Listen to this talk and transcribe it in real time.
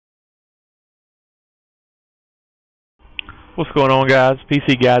What's going on, guys?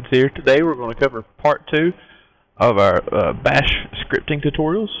 PC Guides here. Today we're going to cover part 2 of our Bash scripting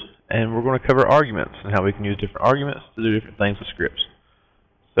tutorials, and we're going to cover arguments and how we can use different arguments to do different things with scripts.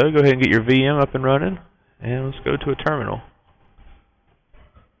 So go ahead and get your VM up and running, and let's go to a terminal.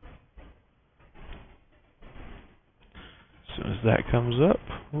 As soon as that comes up,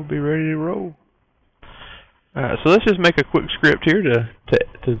 we'll be ready to roll. Alright, so let's just make a quick script here to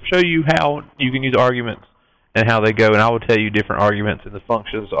show you how you can use arguments and how they go, and I will tell you different arguments and the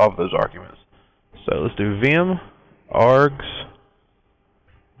functions of those arguments. So let's do vim args.bash.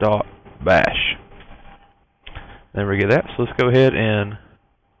 Then we get that, so let's go ahead and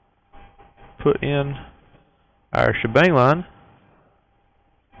put in our shebang line.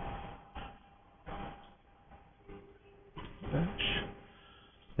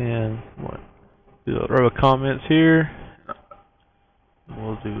 And do a row of comments here.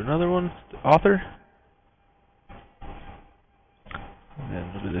 We'll do another one, the author. And then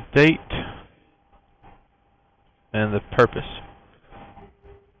we'll do the date and the purpose.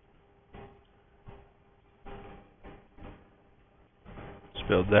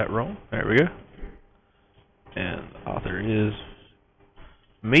 Spelled that wrong. There we go. And the author is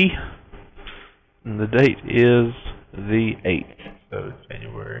me. And the date is the 8th. So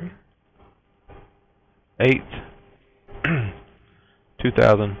January 8th,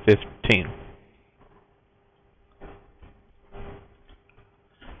 2015.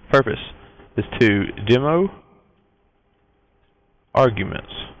 Purpose is to demo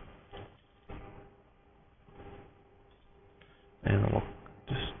arguments. And we'll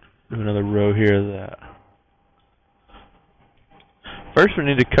just do another row here of that. First, we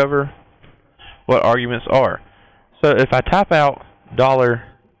need to cover what arguments are. So if I type out $0,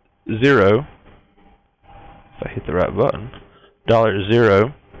 if I hit the right button,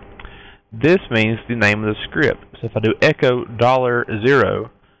 $0, this means the name of the script. So if I do echo $0,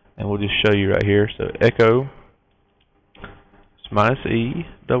 and we'll just show you right here. So echo -e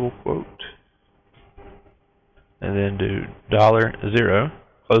double quote, and then do $0,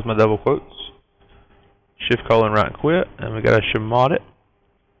 close my double quotes, shift colon right and quit, and we got to chmod it.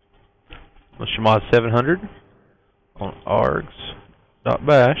 We'll chmod 700 on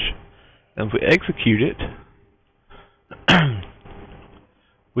args.bash, and if we execute it,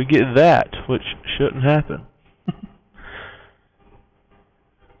 we get that, which shouldn't happen.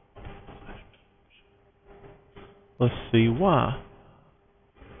 Let's see why.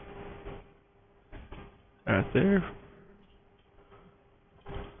 Right there.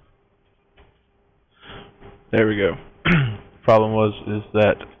 There we go. Problem is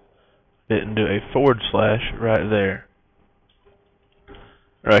that it didn't do a / right there.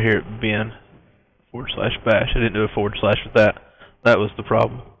 Right here at bin / bash. I didn't do a / with that. That was the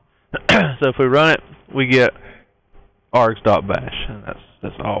problem. So if we run it, we get args.bash, and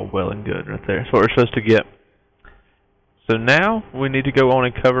that's all well and good right there. That's what we're supposed to get. So now we need to go on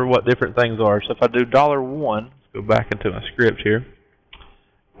and cover what different things are. So if I do $1, let's go back into my script here,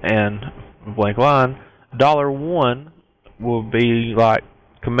 and blank line, $1 will be like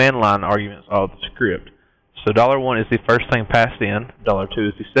command line arguments of the script. So $1 is the first thing passed in, $2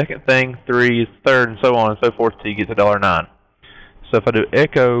 is the second thing, 3 is the third, and so on and so forth till you get to $9. So if I do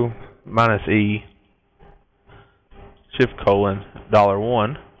echo -e shift colon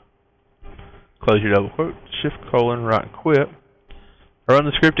 $1, close your double quote, shift colon right and quit, run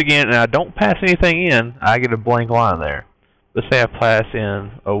the script again, and I don't pass anything in, I get a blank line there. Let's say I pass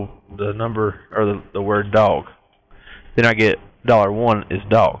in the number or the word dog, then I get $1 is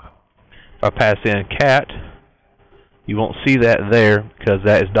dog. If I pass in cat, you won't see that there because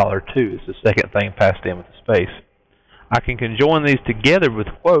that is $2. It's the second thing passed in with the space. I can conjoin these together with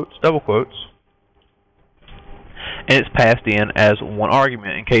quotes, double quotes, and it's passed in as one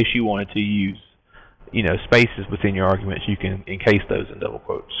argument in case you wanted to use, spaces within your arguments. You can encase those in double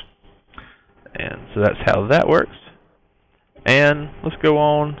quotes. And so that's how that works. And let's go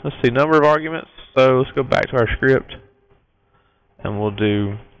on. Let's see, number of arguments. So let's go back to our script, and we'll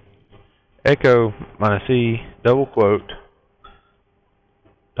do echo -e double quote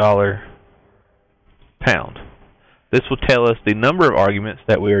 $pound. This will tell us the number of arguments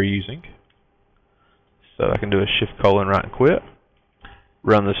that we are using. So I can do a shift colon right and quit,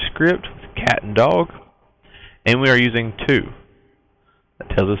 run the script with cat and dog, and we are using 2. That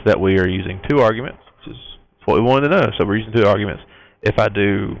tells us that we are using 2 arguments, which is what we wanted to know. So we're using 2 arguments. If I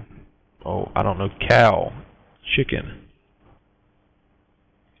do, I don't know, cow, chicken,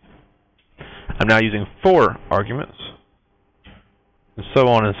 I'm now using 4 arguments, and so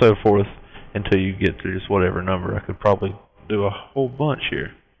on and so forth until you get to just whatever number. I could probably do a whole bunch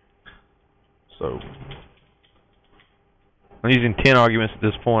here. So I'm using 10 arguments at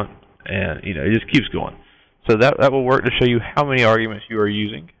this point, and it just keeps going. So that will work to show you how many arguments you are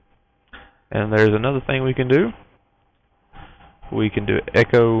using. And there's another thing we can do. We can do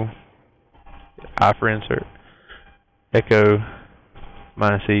echo I for insert, echo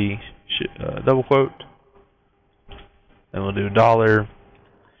minus E double quote, and we'll do dollar.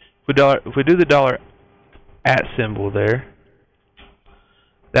 If we do the dollar at symbol there,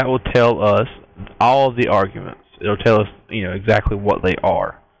 that will tell us all of the arguments. It'll tell us, exactly what they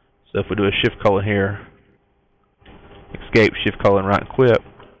are. So if we do a shift colon here, escape, shift colon, right, and quit,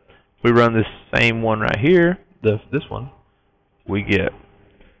 we run this same one right here, this one, we get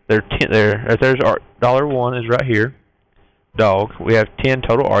there's our $1 is right here, dog. We have 10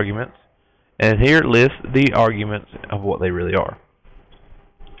 total arguments, and here it lists the arguments of what they really are.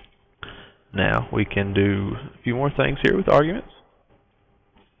 Now we can do a few more things here with arguments.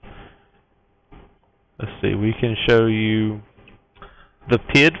 Let's see, we can show you the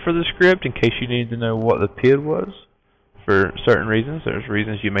PID for the script in case you need to know what the PID was for certain reasons. There's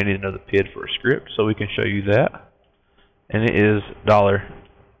reasons you may need to know the PID for a script, so we can show you that. And it is $.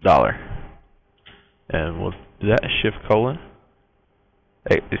 And we'll do that, shift colon,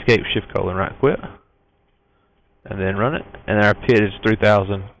 escape, shift colon, right, quit, and then run it. And our PID is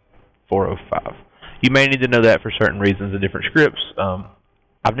 3,405. You may need to know that for certain reasons in different scripts.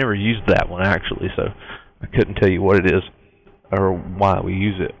 I've never used that one actually, so I couldn't tell you what it is or why we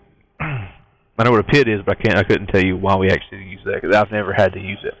use it. I know what a PID is, but I couldn't tell you why we actually use that because I've never had to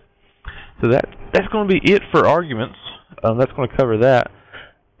use it. So that's going to be it for arguments. That's going to cover that.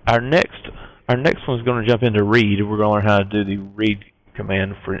 Our next one is going to jump into read. We're going to learn how to do the read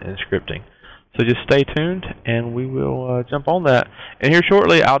command for in scripting. So just stay tuned, and we will jump on that. And here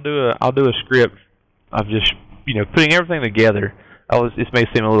shortly, I'll do a script of just putting everything together. This may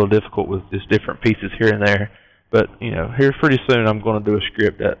seem a little difficult with just different pieces here and there, but here pretty soon I'm going to do a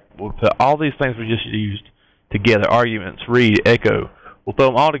script that will put all these things we just used together: arguments, read, echo. We'll throw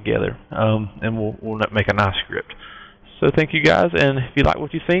them all together, and we'll make a nice script. So thank you guys, and if you like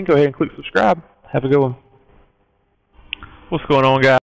what you've seen, go ahead and click subscribe. Have a good one. What's going on, guys?